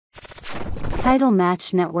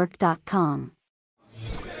TitleMatchNetwork.com.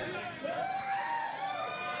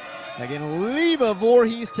 Again, Leva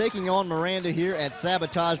Voorhees taking on Miranda here at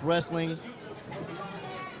Sabotage Wrestling.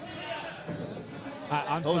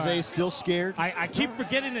 I'm Jose's sorry. still scared. I keep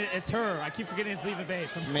forgetting it's her. I keep forgetting it's Leva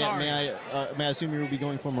Bates. I'm sorry. May I assume you will be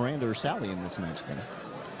going for Miranda or Sally in this match then?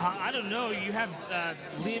 I don't know. You have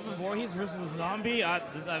Leva Voorhees versus a zombie. I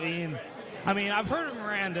mean, I've heard of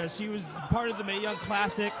Miranda. She was part of the Mae Young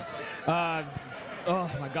Classic. Oh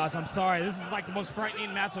my gosh, I'm sorry. This is like the most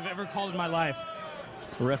frightening match I've ever called in my life.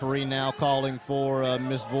 The referee now calling for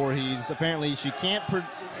Miss Voorhees. Apparently, she can't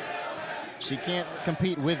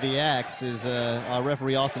compete with the axe. As our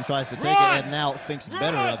referee Austin tries to take it, and now thinks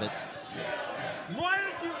better of it. Why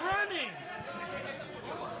aren't you running?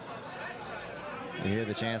 You hear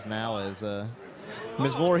the chance now as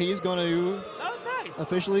Miss Voorhees going to That was nice.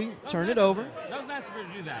 officially turn it over. That was nice of her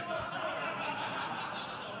to do that.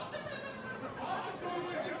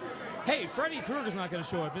 Hey, Freddy Krueger's not going to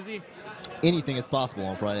show up, is he? Anything is possible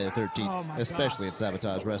on Friday the 13th, Oh my especially at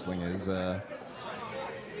Sabotage Wrestling. Is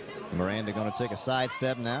Miranda going to take a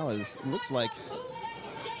sidestep now? As it looks like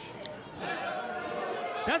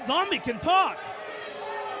That zombie can talk.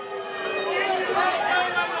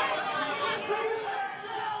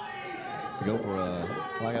 to go for a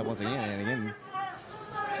flag once again, and again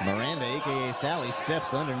Miranda, aka Sally,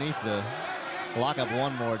 steps underneath the lockup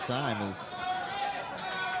one more time as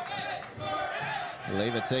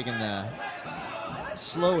Leva taking the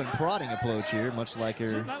slow and prodding approach here, much like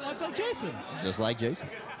her, Much like Jason. just like Jason.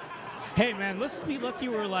 Hey man, let's just be lucky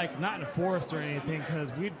we're like not in a forest or anything, because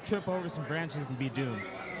we'd trip over some branches and be doomed.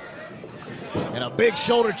 And a big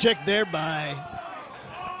shoulder check there by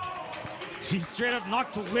She straight up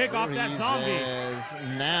knocked the wig off that zombie. As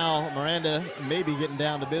now Miranda may be getting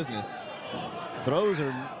down to business. Throws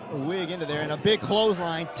her wig into there, and a big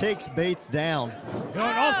clothesline takes Bates down. No,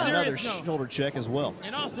 in all Another seriousness, shoulder check as well.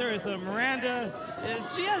 In all seriousness, Miranda,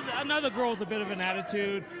 she has another girl with a bit of an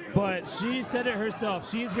attitude, but she said it herself.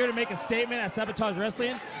 She's here to make a statement at Sabotage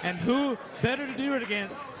Wrestling, and who better to do it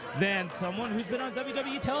against than someone who's been on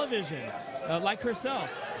WWE television, like herself.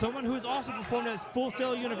 Someone who's also performed at Full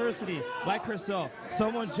Sail University, like herself.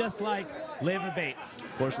 Someone just like Leva Bates.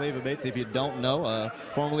 Of course, Leva Bates, if you don't know,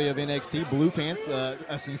 formerly of NXT, Blue Pants,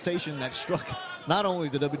 a sensation that struck not only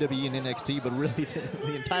the WWE and NXT, but really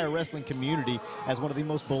the entire wrestling community as one of the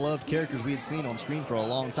most beloved characters we had seen on screen for a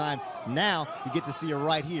long time. Now you get to see her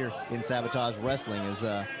right here in Sabotage Wrestling. As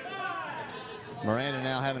Miranda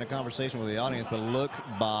now having a conversation with the audience, but look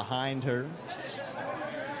behind her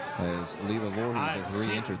as Leva Voorhees has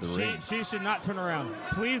re-entered the ring. She should not turn around.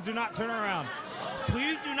 Please do not turn around.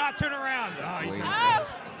 Please do not turn around.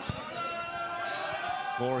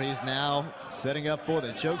 Voorhees now setting up for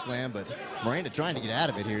the chokeslam, but Miranda trying to get out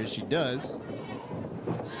of it here as she does.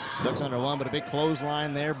 Ducks under one, but a big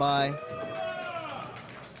clothesline there by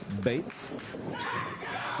Bates.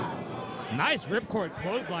 Nice ripcord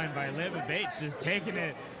clothesline by Leva Bates, just taking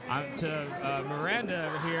it to Miranda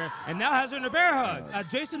over here, and now has her in a bear hug.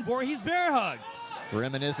 Jason Voorhees bear hug.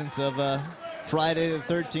 Reminiscent of Friday the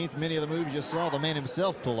 13th. Many of the moves you saw the man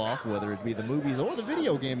himself pull off, whether it be the movies or the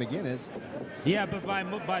video game again. Yeah, but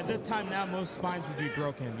by this time now, most spines would be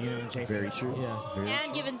broken, you know, Jason. Very true. Yeah.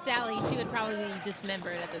 And given Sally, she would probably be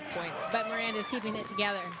dismembered at this point. But Miranda's keeping it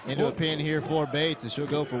together. Into a pin here for Bates, and she'll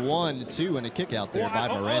go for 1, 2, and a kick out there by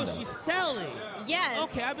Miranda. Oh, she's Sally. Yes.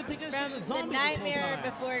 Okay, I've been thinking she was a zombie The Nightmare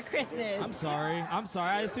this whole time. Before Christmas. I'm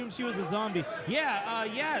sorry. I assumed she was a zombie.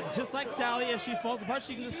 Yeah, just like Sally, as she falls apart,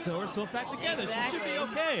 she can just sew herself back together. Exactly. She should be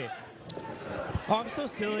okay. Oh, I'm so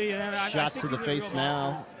silly. And Shots to the face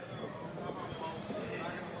now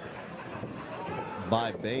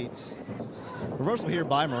by Bates. Reversal here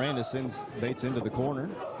by Miranda sends Bates into the corner.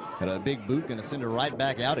 And a big boot going to send her right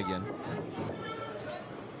back out again.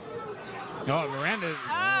 Oh, Miranda,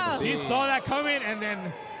 she saw that coming and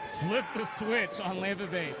then flipped the switch on Leva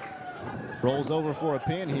Bates. Rolls over for a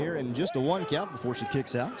pin here and just a 1 count before she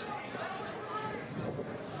kicks out.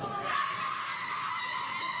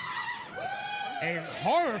 A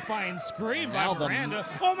horrifying scream by Miranda.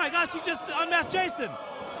 Oh my gosh, she just unmasked Jason.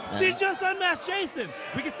 She just unmasked Jason.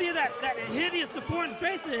 We can see that hideous, deformed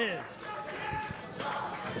face of his.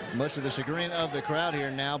 Much to the chagrin of the crowd here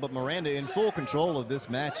now, but Miranda in full control of this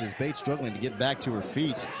match as Bates struggling to get back to her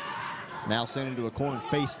feet. Now sent into a corner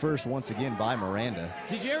face first once again by Miranda.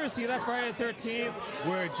 Did you ever see that Friday the 13th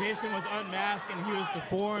where Jason was unmasked and he was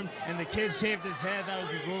deformed and the kid shaved his head? That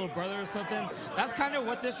was his little brother or something. That's kind of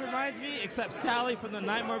what this reminds me, except Sally from The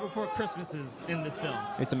Nightmare Before Christmas is in this film.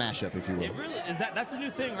 It's a mashup, if you will. It really is. That's a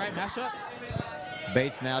new thing, right? Mashups?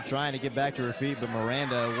 Bates now trying to get back to her feet, but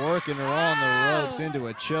Miranda working her on the ropes into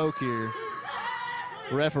a choke here.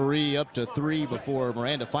 Referee up to 3 before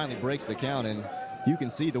Miranda finally breaks the count, and you can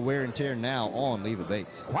see the wear and tear now on Leva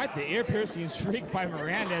Bates. Quite the ear-piercing shriek by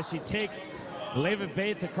Miranda as she takes Leva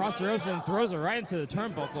Bates across the ropes and throws her right into the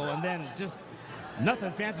turnbuckle, and then just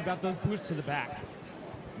nothing fancy about those boots to the back.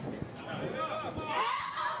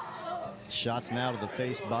 Shots now to the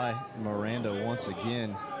face by Miranda once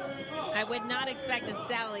again. I would not expect a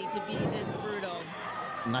Sally to be this brutal.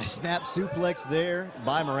 Nice snap suplex there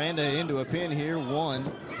by Miranda into a pin here.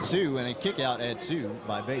 1, 2, and a kick out at 2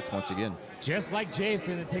 by Bates once again. Just like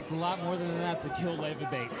Jason, it takes a lot more than that to kill Leva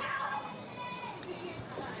Bates.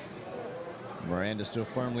 Miranda still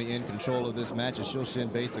firmly in control of this match as she'll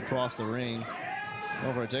send Bates across the ring.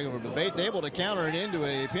 Over a takeover, but Bates able to counter it into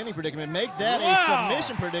a pinning predicament. Make that a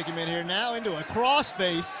submission predicament here now into a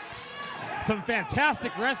crossface. Some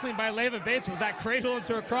fantastic wrestling by Leva Bates with that cradle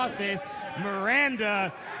into her crossface.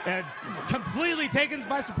 Miranda completely taken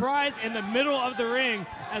by surprise in the middle of the ring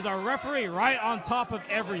as our referee right on top of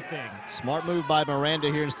everything. Smart move by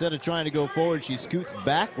Miranda here. Instead of trying to go forward, she scoots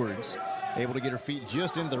backwards, able to get her feet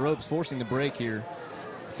just into the ropes, forcing the break here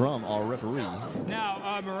from our referee.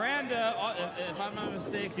 Now, Miranda, if I'm not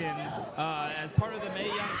mistaken, as part of the Mae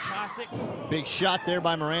Young Classic. Big shot there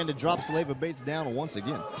by Miranda, drops Leva Bates down once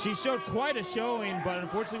again. She showed quite a showing, but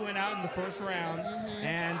unfortunately went out in the first round.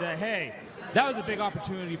 And hey, that was a big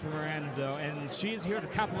opportunity for Miranda, though, and she is here to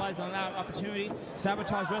capitalize on that opportunity.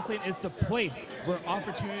 Sabotage Wrestling is the place where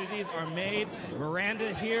opportunities are made.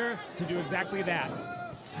 Miranda here to do exactly that.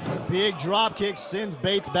 Big drop kick sends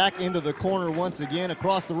Bates back into the corner once again.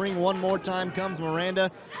 Across the ring one more time comes Miranda.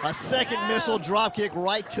 A second missile drop kick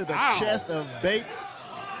right to the chest of Bates.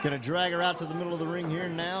 Gonna drag her out to the middle of the ring here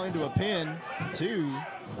now into a pin, 2,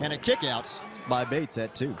 and a kick out by Bates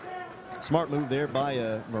at 2. Smart move there by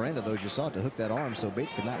Miranda, though, as you saw it, to hook that arm so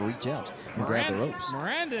Bates could not reach out and grab the ropes.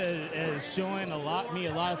 Miranda is showing me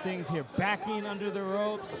a lot of things here. Backing under the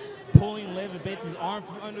ropes, pulling Leva Bates' arm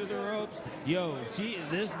from under the ropes. Yo,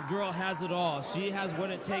 this girl has it all. She has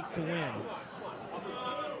what it takes to win.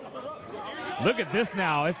 Look at this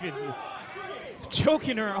now. If it's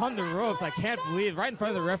choking her on the ropes, I can't believe, right in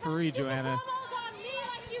front of the referee, Joanna.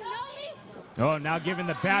 Oh, now giving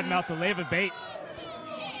the bad mouth to Leva Bates.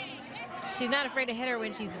 She's not afraid to hit her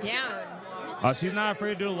when she's down. She's not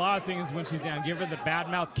afraid to do a lot of things when she's down. Give her the bad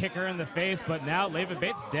mouth, kick her in the face, but now Leva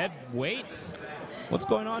Bates dead weights. What's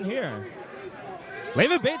going on here?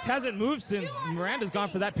 Leva Bates hasn't moved since Miranda's gone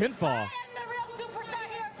for that pinfall.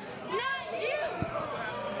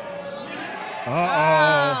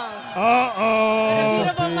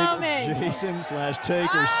 Beautiful moment. Jason /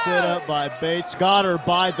 Taker set up by Bates. Got her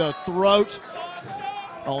by the throat.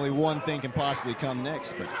 Only one thing can possibly come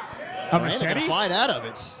next, but Miranda gonna fight out of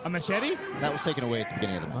it. A machete? That was taken away at the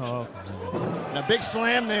beginning of the match. And a big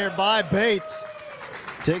slam there by Bates.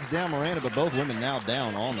 Takes down Miranda, but both women now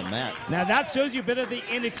down on the mat. Now that shows you a bit of the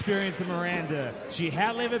inexperience of Miranda. She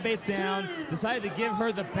had Leva Bates down, decided to give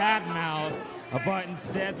her the bad mouth, but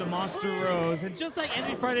instead the monster rose. And just like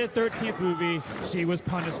any Friday the 13th movie, she was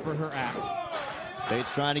punished for her act.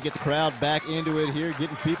 Bates trying to get the crowd back into it here,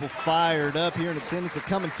 getting people fired up here in attendance to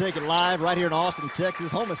come and take it live right here in Austin,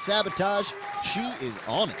 Texas, home of Sabotage. She is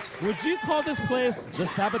on it. Would you call this place the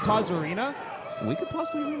Sabotage Arena? We could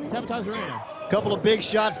possibly rename it Sabotage Arena. Couple of big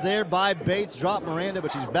shots there by Bates. Dropped Miranda,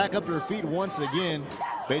 but she's back up to her feet once again.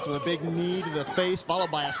 Bates with a big knee to the face, followed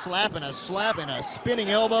by a slap and a spinning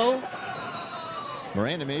elbow.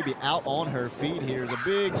 Miranda may be out on her feet here. There's a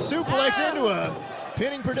big suplex into a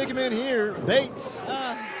pinning predicament here. Bates.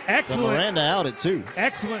 Excellent. But Miranda out at 2.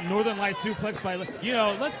 Excellent Northern Light suplex by,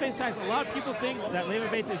 let's face facts. A lot of people think that Leva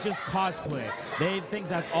Bates is just cosplay. They think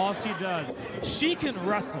that's all she does. She can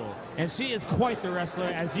wrestle, and she is quite the wrestler,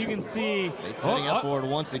 as you can see. Bates setting up for it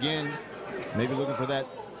once again. Maybe looking for that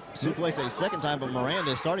suplex a second time, but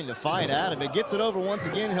Miranda is starting to fight out of it. Gets it over once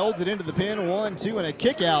again, holds it into the pin. 1, 2, and a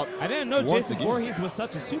kick out. I didn't know Jason Voorhees was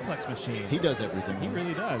such a suplex machine. He does everything. He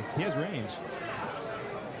really does. He has range.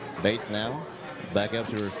 Bates now back up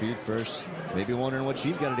to her feet first. Maybe wondering what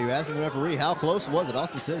she's got to do. Asking the referee, how close was it?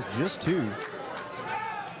 Austin says just 2.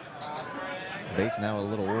 Bates now a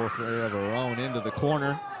little warfare of her own into the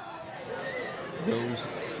corner. Goes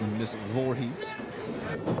Miss Voorhees.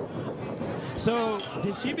 So,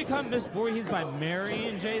 did she become Miss Voorhees by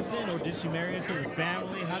marrying Jason, or did she marry into the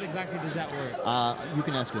family? How exactly does that work? You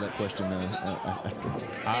can ask her that question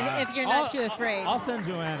after. And if you're not too afraid. I'll send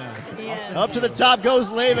Joanna. Yeah. Up to the top goes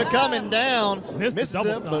Leva, coming down. Misses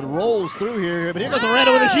it, but rolls through here. But here goes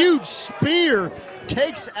Miranda with a huge spear.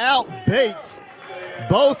 Takes out Bates.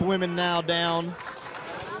 Both women now down.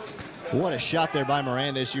 What a shot there by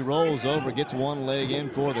Miranda. She rolls over, gets one leg in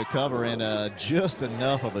for the cover, and just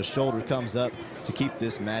enough of a shoulder comes up to keep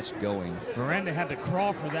this match going. Miranda had to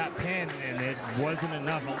crawl for that pin, and it wasn't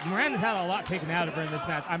enough. Miranda had a lot taken out of her in this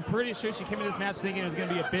match. I'm pretty sure she came in this match thinking it was going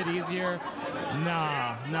to be a bit easier.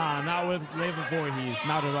 Nah, not with Leva Bates,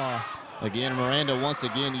 not at all. Again, Miranda once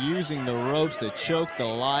again using the ropes to choke the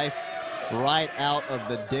life right out of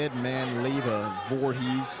the dead man, Leva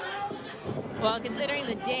Voorhees. Well, considering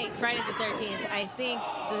the date, Friday the 13th, I think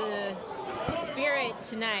the spirit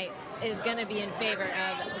tonight is going to be in favor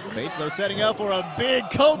of Bates, though, setting up for a big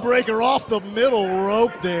code breaker off the middle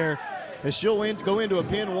rope there. As she'll go into a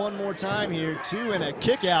pin one more time here, 2 and a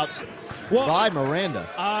kick out by Miranda.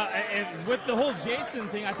 And with the whole Jason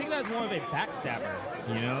thing, I think that's more of a backstabber.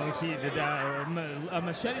 You know, she did a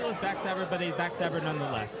machete-less backstabber, but a backstabber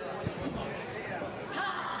nonetheless.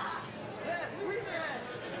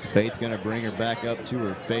 Bates going to bring her back up to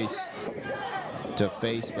her face,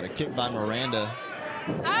 but a kick by Miranda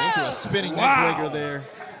into a spinning neck breaker there.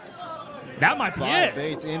 That might be it.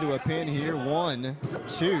 Bates into a pin here, 1,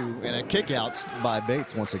 2, and a kick out by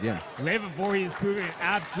Bates once again. Leva Voorhees proving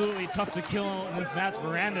absolutely tough to kill in this match.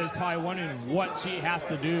 Miranda is probably wondering what she has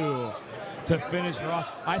to do to finish her off.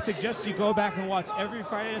 I suggest you go back and watch every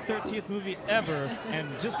Friday the 13th movie ever and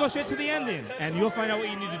just go straight to the ending, and you'll find out what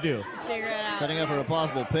you need to do. Figure it out. Setting up for a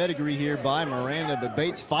possible pedigree here by Miranda, but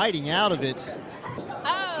Bates fighting out of it.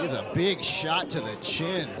 Gives a big shot to the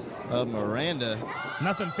chin of Miranda.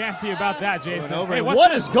 Nothing fancy about that, Jason. Hey,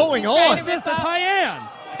 what is going on? That's Hyann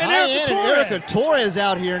and Erica Torres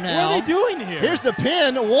out here now. What are they doing here? Here's the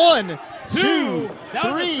pin. 1, 2, That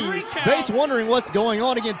was a 3. three count. Bates wondering what's going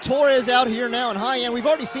on. Again, Torres out here now, and Hyann. We've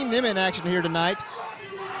already seen them in action here tonight.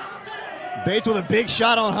 Bates with a big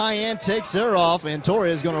shot on Hyann, takes her off, and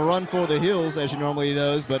Torres going to run for the hills as she normally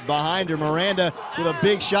does. But behind her, Miranda with a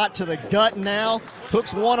big shot to the gut now.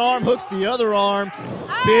 Hooks one arm, hooks the other arm.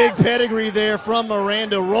 Big pedigree there from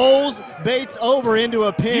Miranda. Rolls Bates over into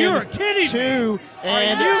a pin. You are kidding 2 me.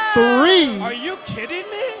 and Are 3. Are you kidding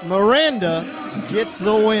me? Miranda gets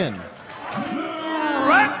the win.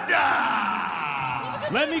 Miranda!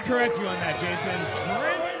 Let me correct you on that, Jason.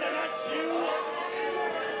 Miranda,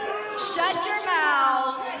 Shut your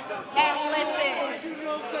mouths and listen.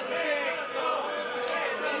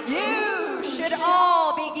 You should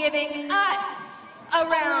all be giving us a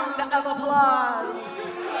round of applause.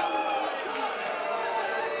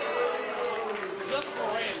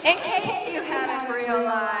 In case you haven't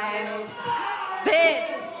realized,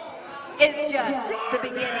 this is just the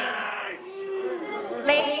beginning.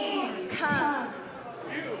 Ladies, come.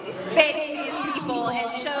 Face these people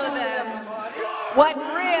and show them what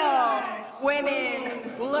real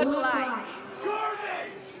women look like.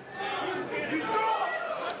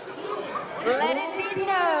 Let it be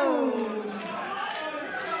known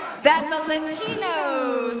that the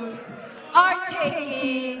Latinos are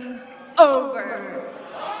taking over.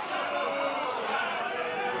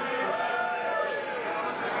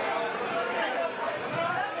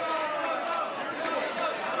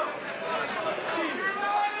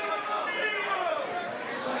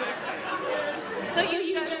 So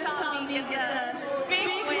you just saw me get the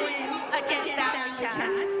big win against Alley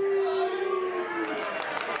Cat.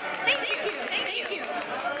 Thank you.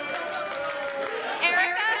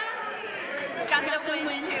 Erica got the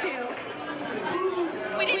win too.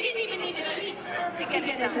 We didn't even need to cheat to get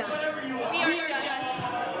it done. We are just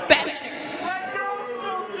better.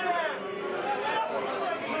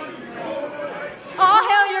 All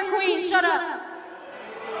hail your queen, shut up.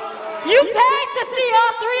 You paid to see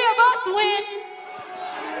all 3 of us win.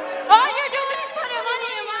 All you're doing is putting money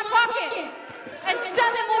in my pocket and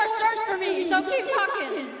selling more shirts for me, so keep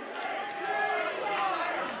talking.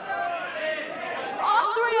 All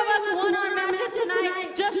 3 of us won our matches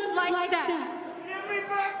tonight just like that. Give me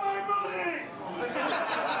back my money!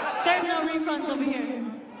 There's no refunds over here.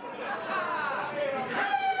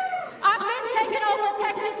 I've been taking over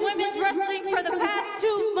Texas women's wrestling for the past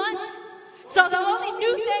 2 months, so the only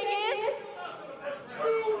new thing is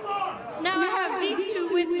now I have these 2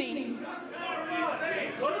 with me.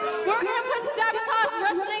 We're gonna put Sabotage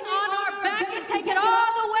Wrestling on our back and take it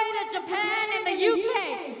all the way to Japan and the UK,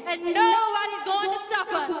 and nobody's going to stop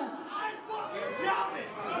us.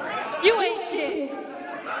 You ain't shit.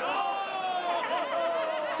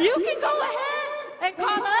 You can go ahead and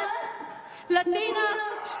call us Latina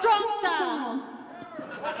Strong Style.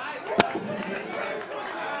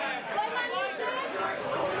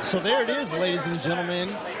 So there it is, ladies and gentlemen.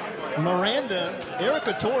 Miranda,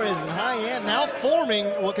 Erica Torres, and Hyann now forming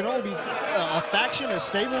what can only be a faction, a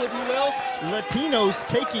stable, if you will. Latinos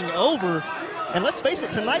taking over And let's face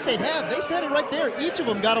it, tonight they have. They said it right there. Each of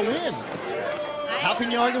them got to win. How can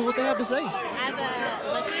you argue with what they have to say? As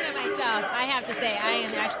a Latina myself, I have to say I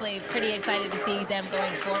am actually pretty excited to see them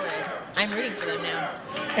going forward. I'm rooting for them now.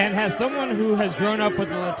 And as someone who has grown up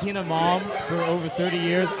with a Latina mom for over 30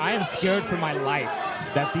 years, I am scared for my life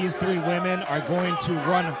that these three women are going to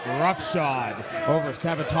run roughshod over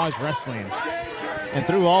Sabotage Wrestling. And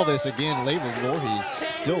through all this, again, Leva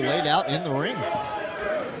Bates still laid out in the ring.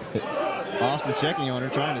 Austin checking on her,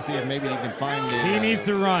 trying to see if maybe he can find the He needs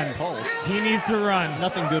to run. pulse. He needs to run.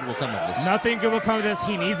 Nothing good will come of this. Nothing good will come of this.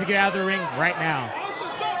 He needs to get out of the ring right now.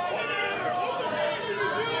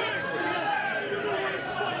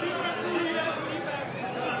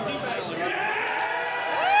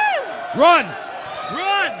 Run!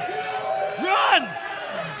 Run! Run!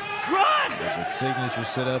 Run! The signature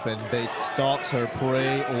sit up, and Bates stalks her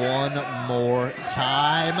prey one more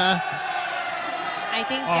time. I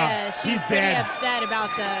think she's he's pretty dead. upset about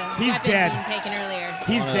the He's weapon dead. being taken earlier.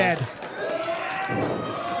 He's dead.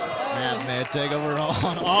 Snap man takeover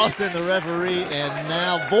on Austin, the referee, and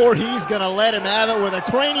now Voorhees gonna let him have it with a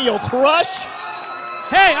cranial crush.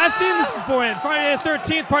 Hey, I've seen this before in Friday the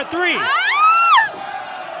 13th, Part 3.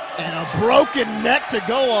 And a broken neck to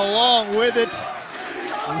go along with it.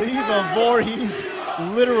 Leva Voorhees,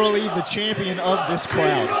 literally the champion of this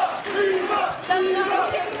crowd.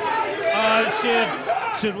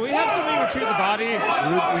 Should we have somebody retrieve the body? We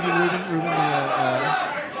need Ruben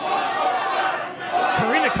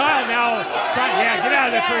Karina Kyle now trying. Yeah, get out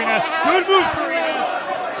of there, Karina. Good move, Karina.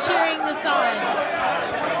 Cheering this on.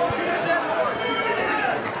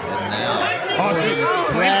 And now she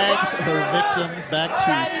drags her victims back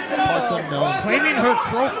to parts unknown. Claiming her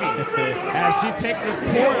trophy as she takes this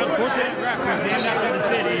poor, unfortunate rapper named after the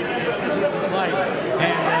city into his life.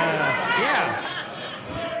 And yeah.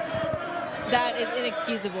 That is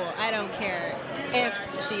inexcusable. I don't care if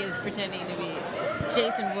she is pretending to be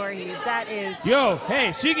Jason Voorhees. That is. Yo,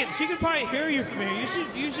 hey, she can probably hear you from here.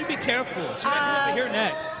 You should be careful. She might come over here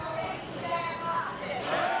next.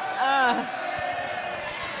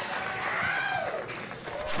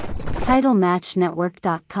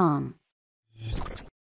 TitleMatchNetwork.com